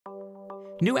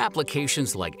New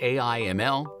applications like AI,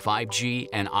 ML, 5G,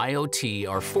 and IoT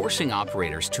are forcing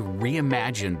operators to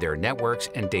reimagine their networks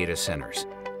and data centers.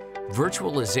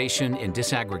 Virtualization and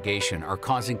disaggregation are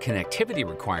causing connectivity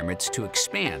requirements to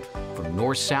expand from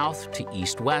north-south to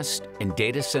east-west, and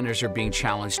data centers are being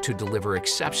challenged to deliver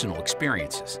exceptional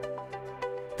experiences.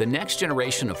 The next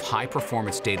generation of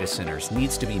high-performance data centers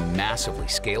needs to be massively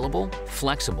scalable,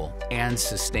 flexible, and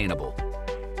sustainable.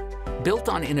 Built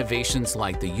on innovations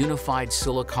like the unified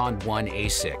Silicon One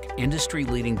ASIC,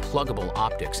 industry-leading pluggable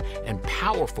optics, and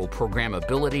powerful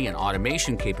programmability and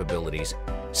automation capabilities,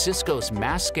 Cisco's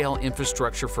mass-scale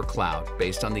infrastructure for cloud,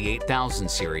 based on the 8000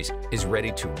 series, is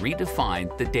ready to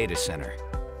redefine the data center.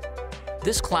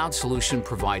 This cloud solution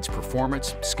provides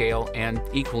performance, scale, and,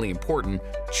 equally important,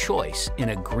 choice in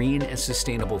a green and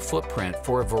sustainable footprint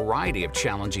for a variety of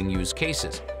challenging use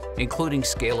cases, including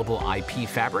scalable IP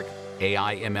fabric,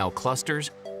 AI ML clusters,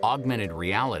 augmented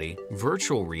reality,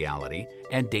 virtual reality,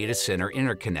 and data center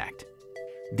interconnect.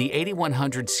 The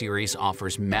 8100 series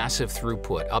offers massive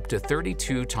throughput up to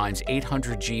 32 times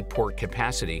 800G port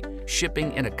capacity,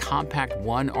 shipping in a compact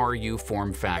 1RU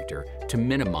form factor to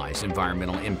minimize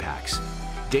environmental impacts.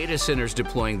 Data centers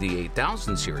deploying the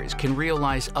 8000 series can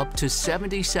realize up to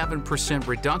 77%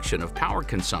 reduction of power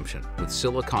consumption with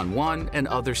Silicon One and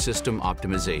other system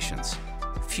optimizations.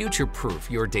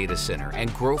 Future-proof your data center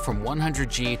and grow from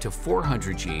 100G to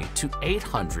 400G to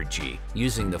 800G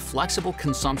using the flexible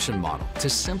consumption model to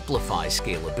simplify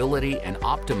scalability and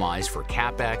optimize for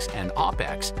CapEx and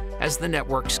OpEx as the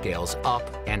network scales up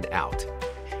and out.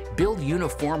 Build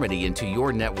uniformity into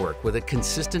your network with a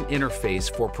consistent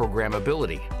interface for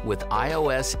programmability with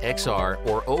iOS XR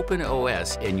or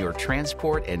OpenOS in your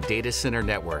transport and data center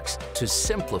networks to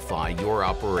simplify your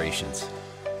operations.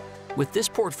 With this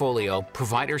portfolio,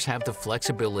 providers have the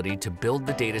flexibility to build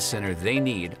the data center they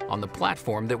need on the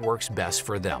platform that works best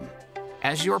for them.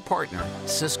 As your partner,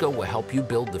 Cisco will help you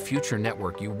build the future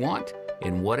network you want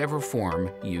in whatever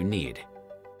form you need.